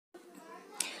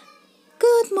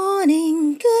good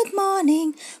morning, good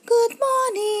morning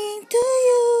to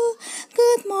you.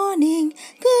 Good morning,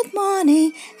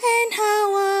 and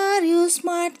how are you,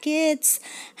 smart kids?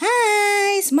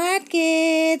 Hi, smart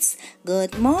kids.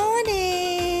 Good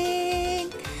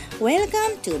morning.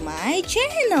 Welcome to my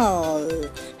channel.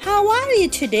 How are you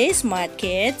today, smart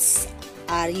kids?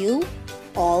 Are you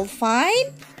all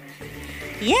fine?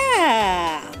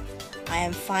 Yeah, I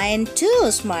am fine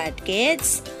too, smart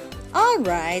kids.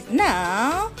 Alright,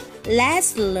 now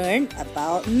let's learn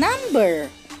about number.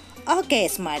 Okay,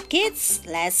 smart kids,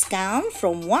 let's count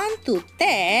from 1 to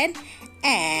 10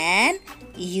 and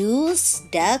use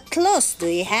the clothes. Do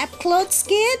you have clothes,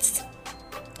 kids?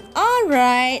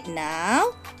 Alright,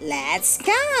 now let's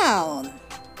count.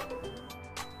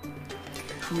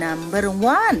 Number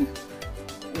 1.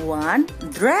 One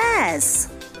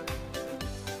dress.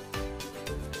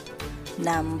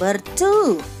 Number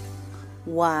 2.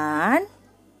 1,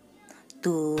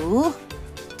 2,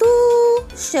 2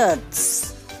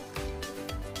 shirts.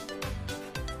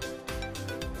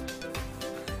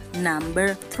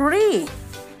 Number 3.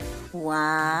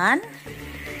 1,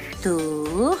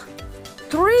 2,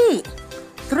 3.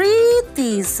 3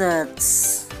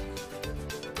 t-shirts.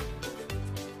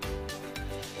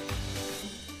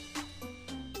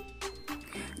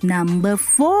 Number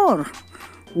 4.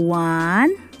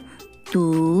 1,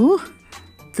 2,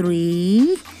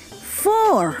 3,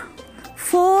 4.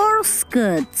 4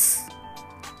 skirts.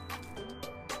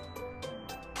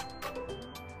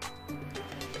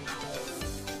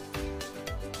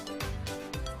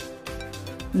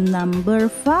 Number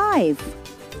 5.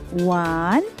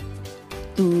 1,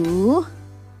 2,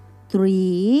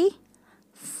 3,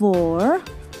 4,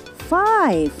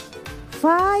 5.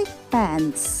 5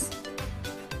 pants.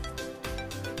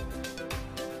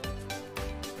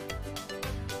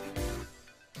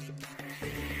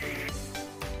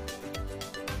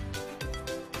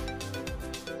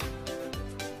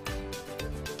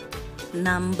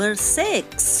 Number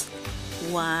 6.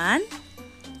 1,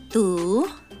 2,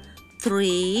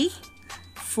 3,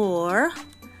 4,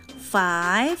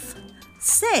 5,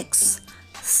 6.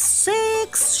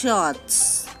 6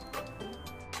 shorts.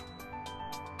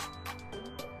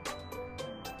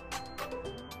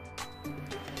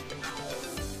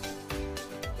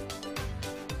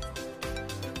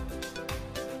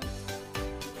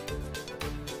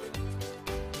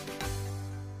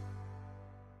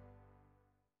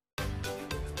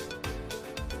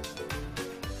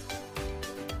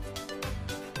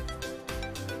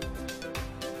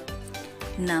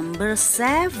 Number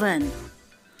 7.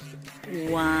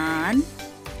 1,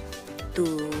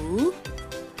 2,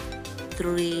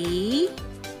 3,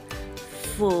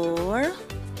 4,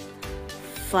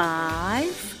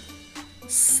 5,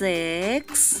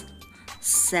 6,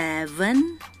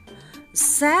 7.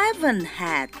 7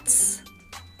 hats.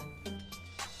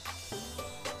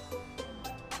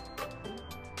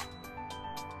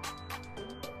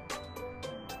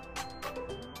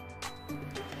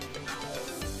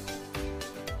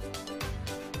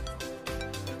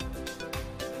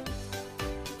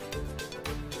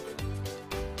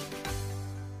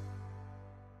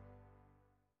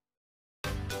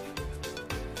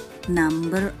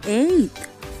 Number 8.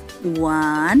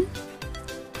 1,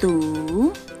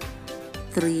 2,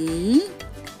 3,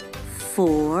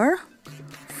 4,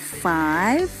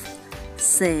 5,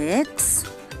 6,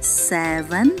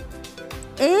 7,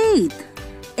 8.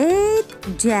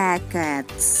 8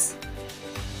 jackets.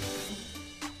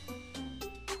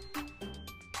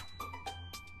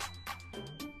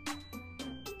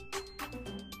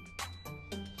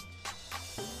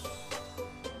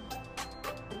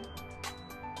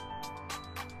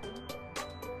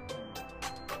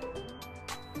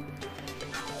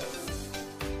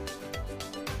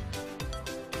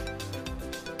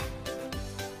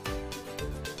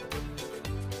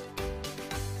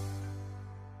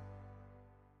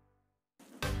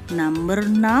 Number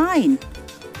 9.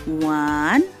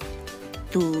 1,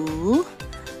 2,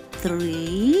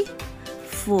 3,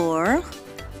 4,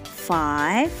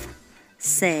 5,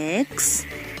 6,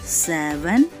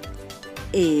 7,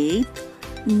 8,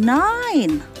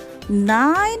 9.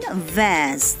 9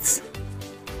 vests.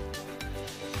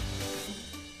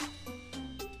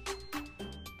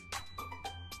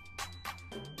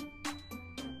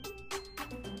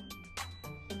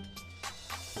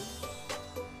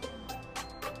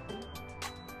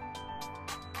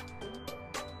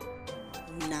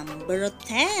 Number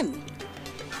 10.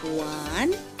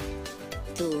 1,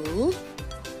 2,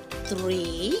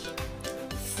 3,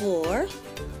 4,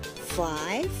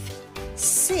 5,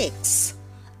 6,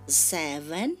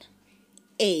 7,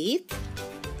 8,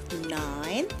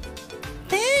 9,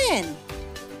 10.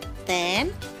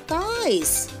 10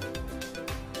 toys.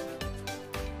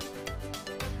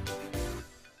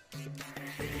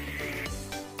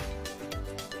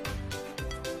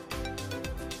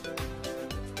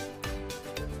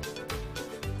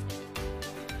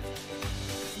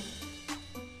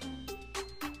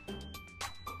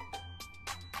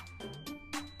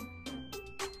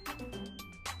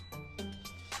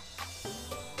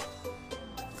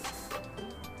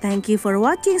 Thank you for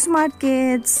watching, Smart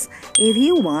Kids. If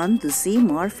you want to see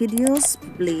more videos,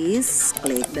 please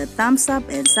click the thumbs up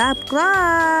and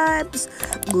subscribe.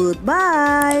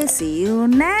 Goodbye. See you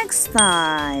next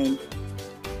time.